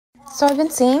So I've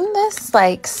been seeing this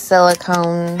like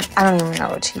silicone, I don't even know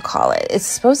what you call it. It's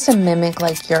supposed to mimic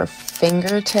like your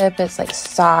fingertip. It's like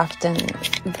soft and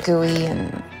gooey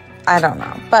and I don't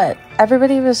know. But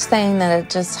everybody was saying that it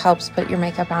just helps put your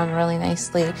makeup on really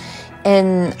nicely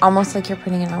and almost like you're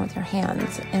putting it on with your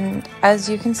hands. And as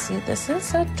you can see, this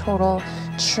is a total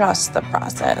trust the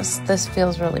process. This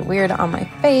feels really weird on my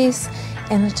face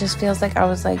and it just feels like I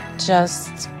was like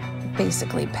just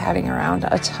basically patting around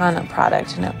a ton of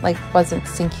product and it like wasn't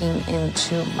sinking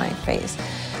into my face.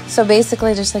 So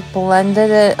basically just like blended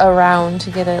it around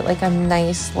to get it like a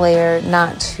nice layer,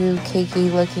 not too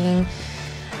cakey looking.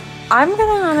 I'm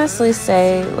gonna honestly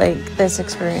say like this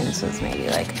experience was maybe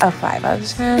like a 5 out of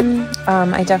 10.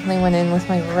 I definitely went in with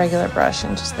my regular brush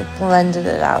and just like blended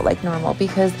it out like normal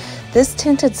because this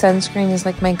tinted sunscreen is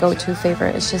like my go-to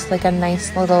favorite. It's just like a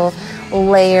nice little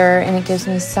layer and it gives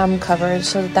me some coverage,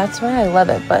 so that's why I love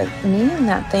it. But me and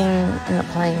that thing and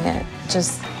applying it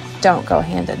just don't go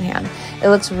hand in hand. It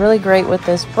looks really great with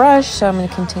this brush, so I'm going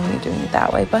to continue doing it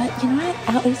that way. But you know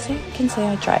what? At least I can say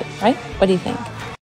I tried, right? What do you think?